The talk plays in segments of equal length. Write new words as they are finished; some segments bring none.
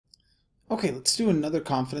Okay, let's do another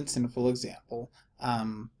confidence interval example.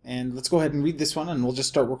 And let's go ahead and read this one, and we'll just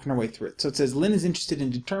start working our way through it. So it says, Lynn is interested in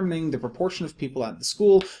determining the proportion of people at the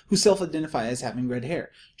school who self-identify as having red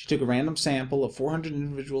hair. She took a random sample of 400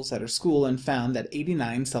 individuals at her school and found that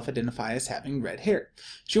 89 self-identify as having red hair.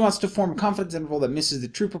 She wants to form a confidence interval that misses the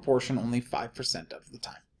true proportion only 5% of the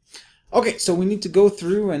time. Okay, so we need to go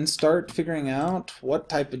through and start figuring out what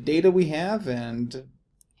type of data we have and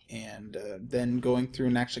then going through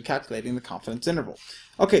and actually calculating the confidence interval.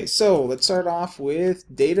 Okay, so let's start off with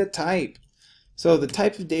data type. So the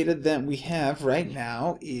type of data that we have right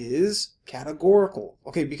now is categorical.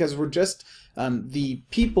 Okay, because we're just the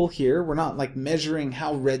people here, we're not like measuring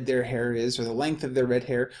how red their hair is or the length of their red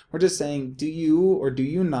hair. We're just saying, do you or do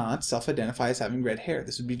you not self-identify as having red hair?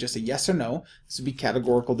 This would be just a yes or no. This would be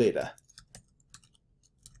categorical data.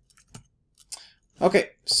 Okay,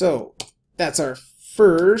 so that's our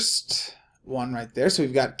first one right there. So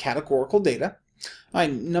we've got categorical data. All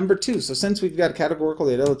right, number two. So since we've got categorical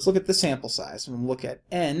data, let's look at the sample size. We'll look at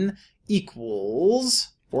n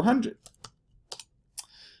equals 400.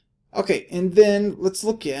 Okay, and then let's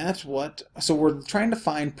look at what, so we're trying to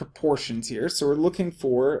find proportions here. So we're looking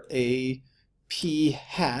for a p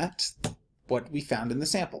hat, what we found in the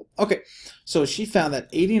sample. Okay, so she found that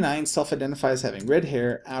 89 self-identify as having red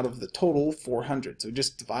hair out of the total 400. So we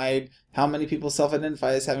just divide how many people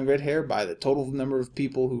self-identify as having red hair by the total number of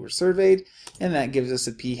people who were surveyed, and that gives us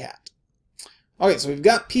a p hat. Okay, so we've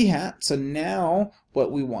got p hat, so now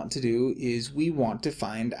what we want to do is we want to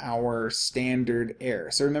find our standard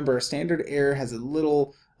error. So remember, our standard error has a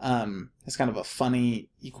little, it's kind of a funny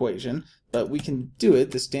equation, but we can do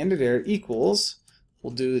it. The standard error equals,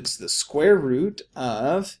 it's the square root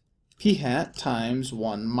of p hat times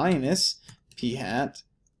 1 minus p hat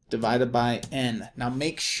divided by n. Now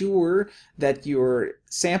make sure that your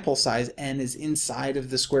sample size n is inside of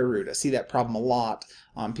the square root. I see that problem a lot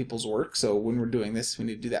on people's work, so when we're doing this, we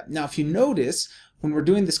need to do that. Now if you notice, when we're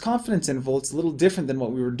doing this confidence interval, it's a little different than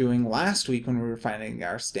what we were doing last week when we were finding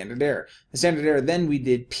our standard error. The standard error, then we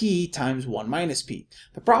did p times 1 minus p.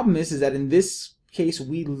 The problem is that in this case,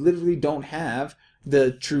 we literally don't have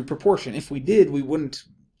the true proportion. If we did, we wouldn't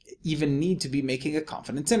even need to be making a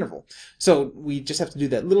confidence interval. So we just have to do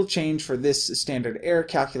that little change for this standard error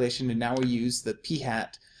calculation, and now we use the p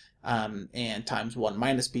hat and times 1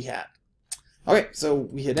 minus p hat. Okay, so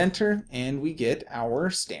we hit enter and we get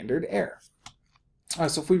our standard error. All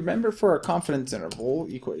right, so if we remember for our confidence interval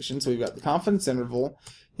equation, so we've got the confidence interval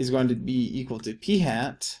is going to be equal to p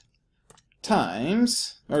hat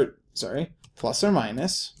times, plus or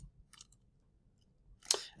minus,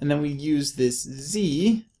 and then we use this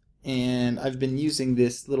z, and I've been using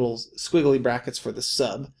this little squiggly brackets for the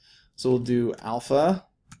sub. So we'll do alpha,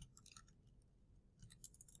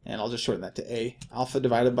 and I'll just shorten that to a, alpha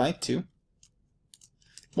divided by 2,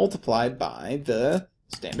 multiplied by the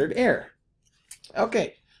standard error.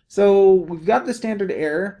 Okay, so we've got the standard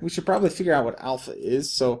error. We should probably figure out what alpha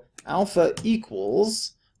is. So alpha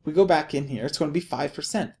equals, we go back in here, it's going to be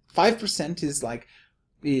 5%. 5%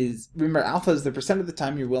 remember, alpha is the percent of the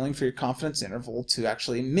time you're willing for your confidence interval to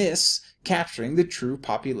actually miss capturing the true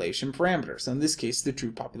population parameter. So in this case, the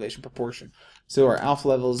true population proportion. So our alpha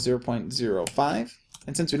level is 0.05.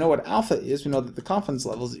 And since we know what alpha is, we know that the confidence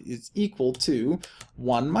level is equal to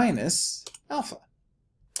 1 minus alpha.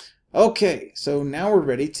 Okay, so now we're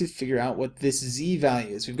ready to figure out what this z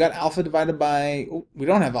value is. We've got alpha divided by, we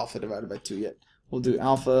don't have alpha divided by 2 yet. We'll do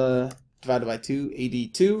alpha divided by 2,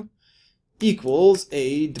 AD2. Equals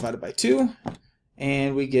a divided by 2,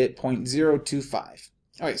 and we get 0.025.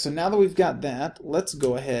 Alright, so now that we've got that, let's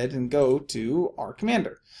go ahead and go to our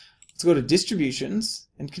commander. Let's go to distributions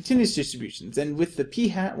and continuous distributions. And with the p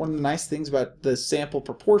hat, one of the nice things about the sample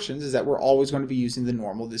proportions is that we're always going to be using the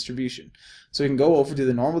normal distribution. So we can go over to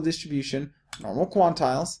the normal distribution, normal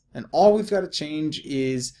quantiles, and all we've got to change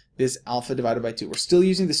is this alpha divided by 2. We're still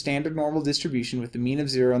using the standard normal distribution with the mean of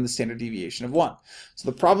 0 and the standard deviation of 1.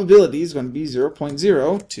 So the probability is going to be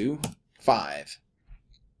 0.025.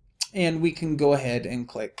 And we can go ahead and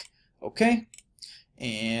click OK.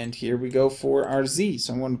 And here we go for our z.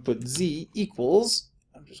 So I'm going to put z equals,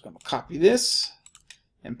 I'm just going to copy this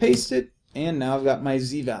and paste it, and now I've got my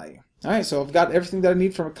z value. Alright, so I've got everything that I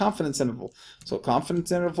need from a confidence interval. So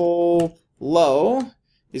confidence interval low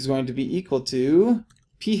is going to be equal to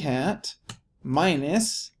p hat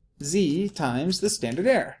minus z times the standard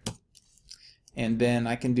error. And then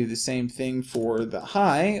I can do the same thing for the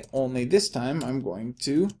high, only this time I'm going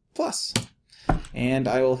to plus. And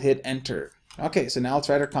I will hit enter. Okay, so now let's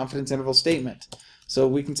write our confidence interval statement. So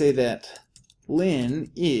we can say that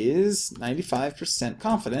Lynn is 95%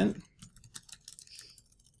 confident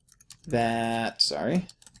that,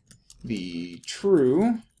 the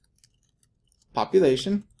true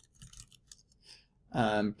population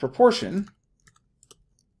proportion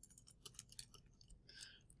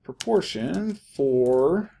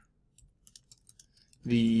for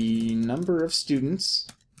the number of students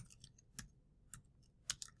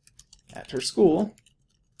at her school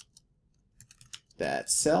that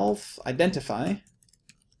self-identify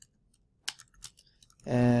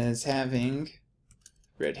as having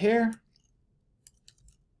red hair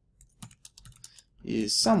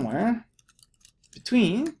is somewhere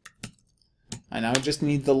between, I now just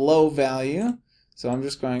need the low value, so I'm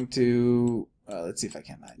just going to, let's see if I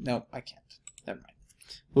can. Nope, I can't. Never mind.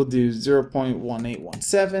 We'll do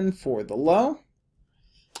 0.1817 for the low,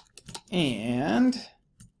 and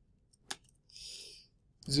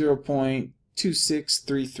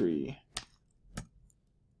 0.2633.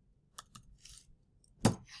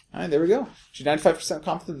 Alright, there we go. She's 95%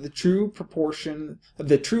 confident that the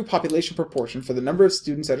true population proportion for the number of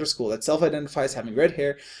students at her school that self-identifies having red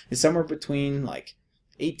hair is somewhere between like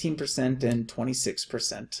 18% and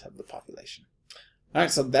 26% of the population.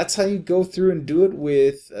 Alright, so that's how you go through and do it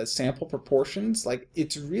with sample proportions. Like,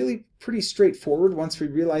 it's really pretty straightforward once we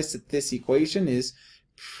realize that this equation is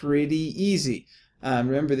pretty easy.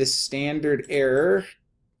 Remember, this standard error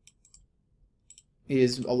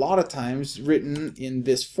is a lot of times written in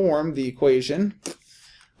this form, the equation,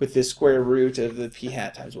 with this square root of the p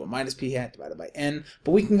hat times 1 minus p hat divided by n.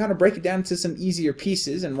 But we can kind of break it down into some easier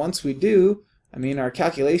pieces, and once we do, I mean, our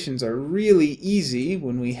calculations are really easy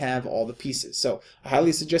when we have all the pieces. So I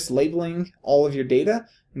highly suggest labeling all of your data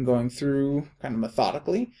and going through kind of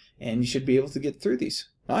methodically, and you should be able to get through these.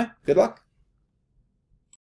 All right, good luck.